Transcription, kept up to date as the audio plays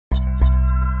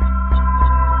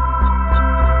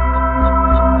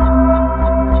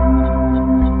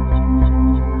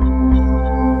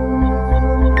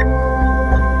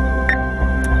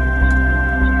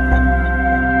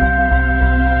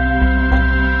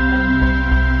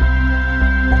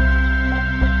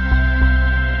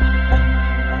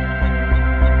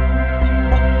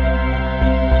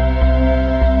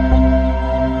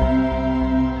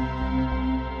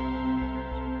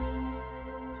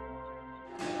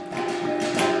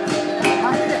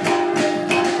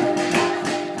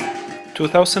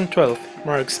2012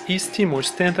 marks East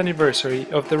Timor's 10th anniversary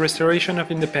of the restoration of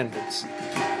independence.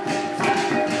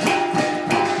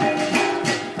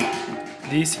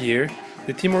 This year,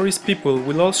 the Timorese people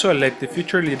will also elect the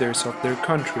future leaders of their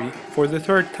country for the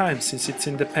third time since its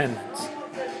independence.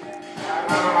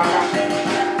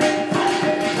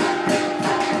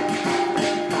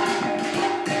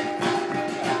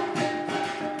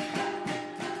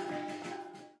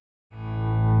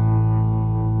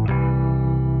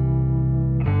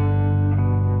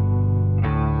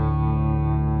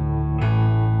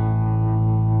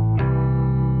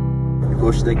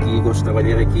 Gosto daqui, gosto de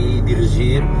trabalhar aqui,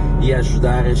 dirigir e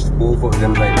ajudar este povo a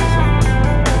organizar a eleição.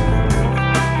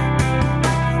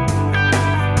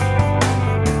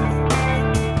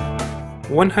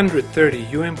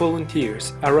 130 UN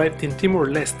volunteers arrived in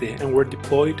Timor-Leste and were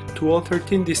deployed to all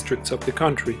 13 districts of the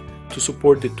country to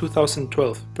support the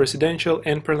 2012 presidential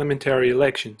and parliamentary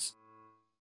elections.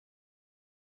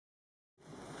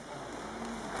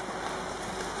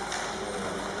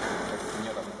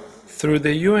 Through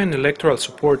the UN Electoral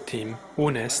Support Team,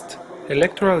 UNEST,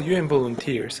 Electoral UN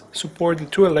volunteers support the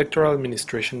two electoral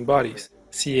administration bodies,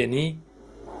 CNE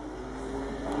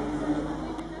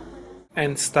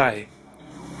and STI.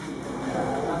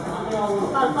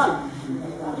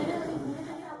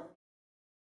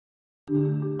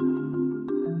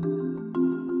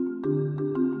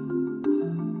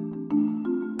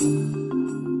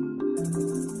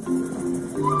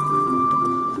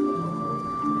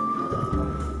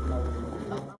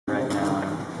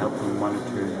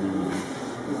 Monitor the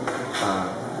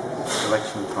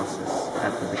election process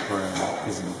at the Electoral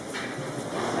prison,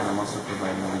 and I'm also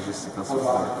providing logistical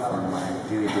support for my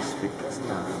daily district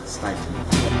stipend.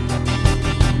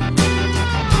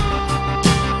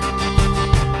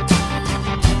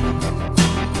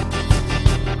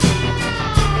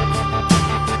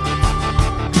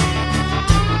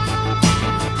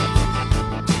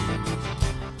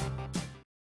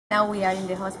 Now we are in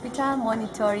the hospital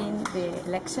monitoring the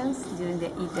elections during the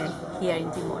E-Day here in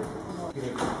Timor.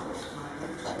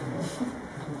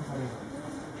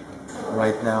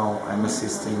 Right now I'm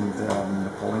assisting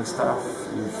the polling staff.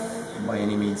 If by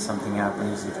any means something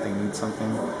happens, if they need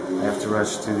something, I have to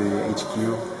rush to the HQ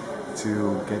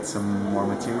to get some more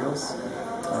materials.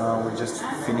 We're just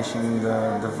finishing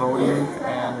the voting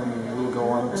and we'll go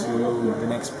on to the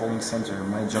next polling center.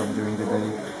 My job during the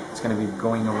day is going to be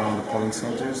going around the polling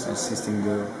centers, assisting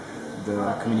the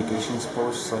communications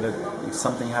posts so that if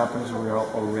something happens, we are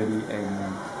already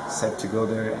set to go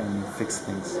there and fix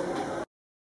things.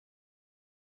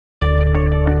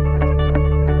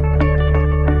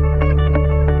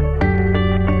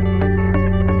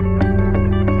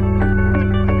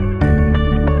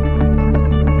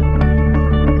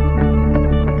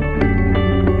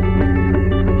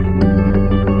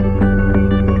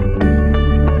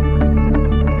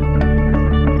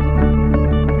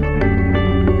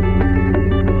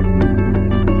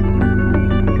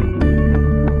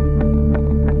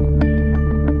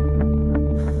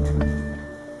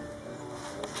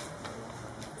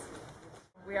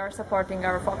 We are supporting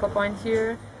our focal point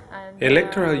here. And,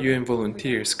 Electoral UN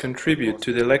volunteers contribute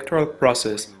to the electoral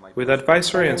process with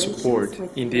advisory and support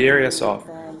in the areas of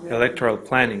electoral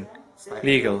planning,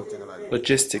 legal,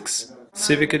 logistics,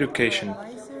 civic education,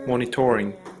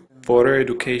 monitoring, voter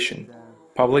education,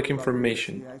 public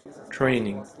information,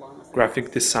 training,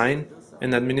 graphic design,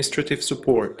 and administrative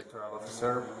support.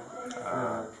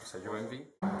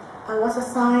 I was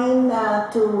assigned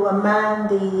to man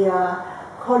the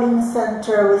calling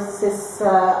center, which is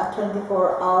a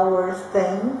 24-hour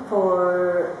thing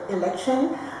for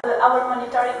election. Our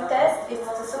monitoring task is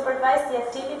to supervise the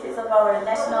activities of our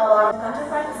national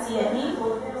counterpart, CNE,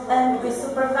 and we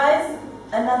supervise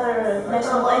another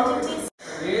national entities.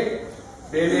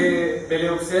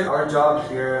 Our job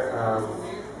here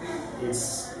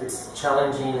it's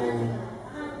challenging in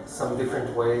some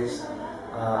different ways.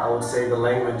 I would say the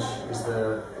language is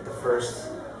the first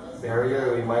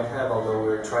barrier we might have, although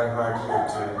we're trying hard here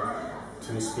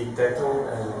to speak Teto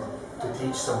and to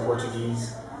teach some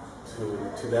Portuguese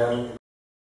to them.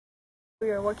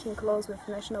 We are working close with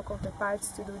national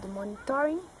counterparts to do the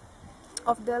monitoring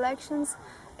of the elections,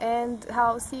 and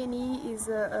how CNE is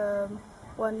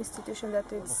one institution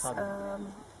that is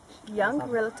young,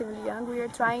 relatively young. We are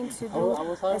trying to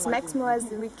do as maximum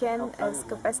as we can as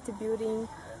capacity building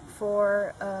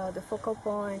for the focal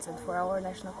points and for our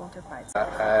national counterparts.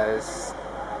 As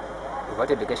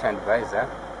voter education advisor,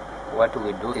 what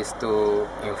we do is to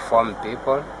inform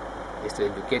people, is to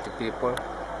educate people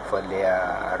for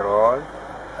their role,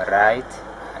 right,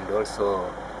 and also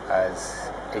as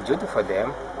a duty for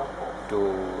them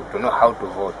to know how to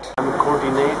vote. I'm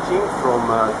coordinating from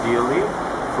Delhi,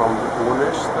 from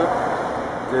Timor-Leste,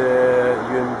 the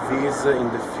UMVs in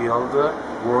the field,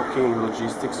 working in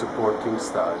logistics, supporting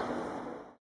staff.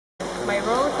 My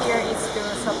role here is to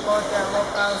support the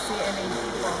local CNA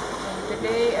people.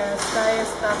 Today, Sky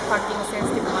start packing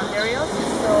sensitive materials,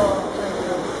 so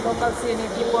local CNA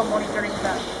people are monitoring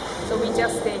that. So we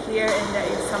just stay here, and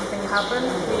if something happens,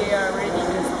 we are ready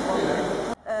to support them.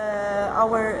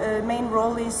 Our main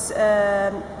role is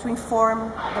to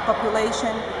inform the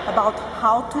population about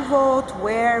how to vote,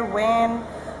 where, when,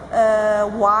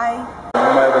 why.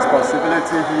 My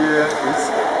responsibility here is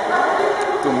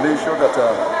to make sure that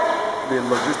the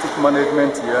logistic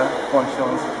management here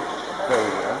functions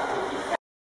very well.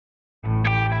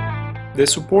 The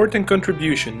support and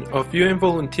contribution of UN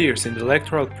volunteers in the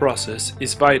electoral process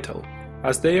is vital,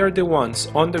 as they are the ones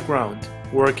on the ground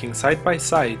working side by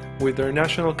side with their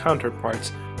national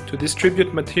counterparts to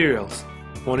distribute materials,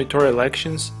 monitor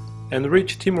elections, and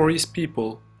reach Timorese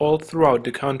people all throughout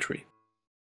the country.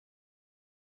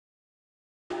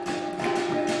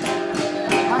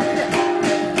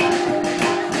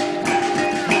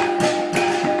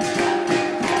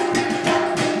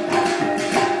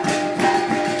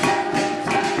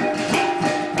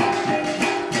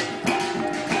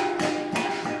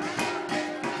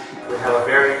 We have a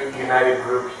very united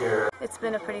group here. It's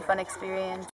been a pretty fun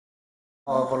experience.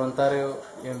 Voluntário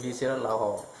yang bisa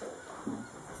lah,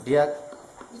 dia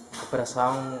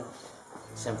kebersamaan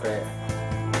sempre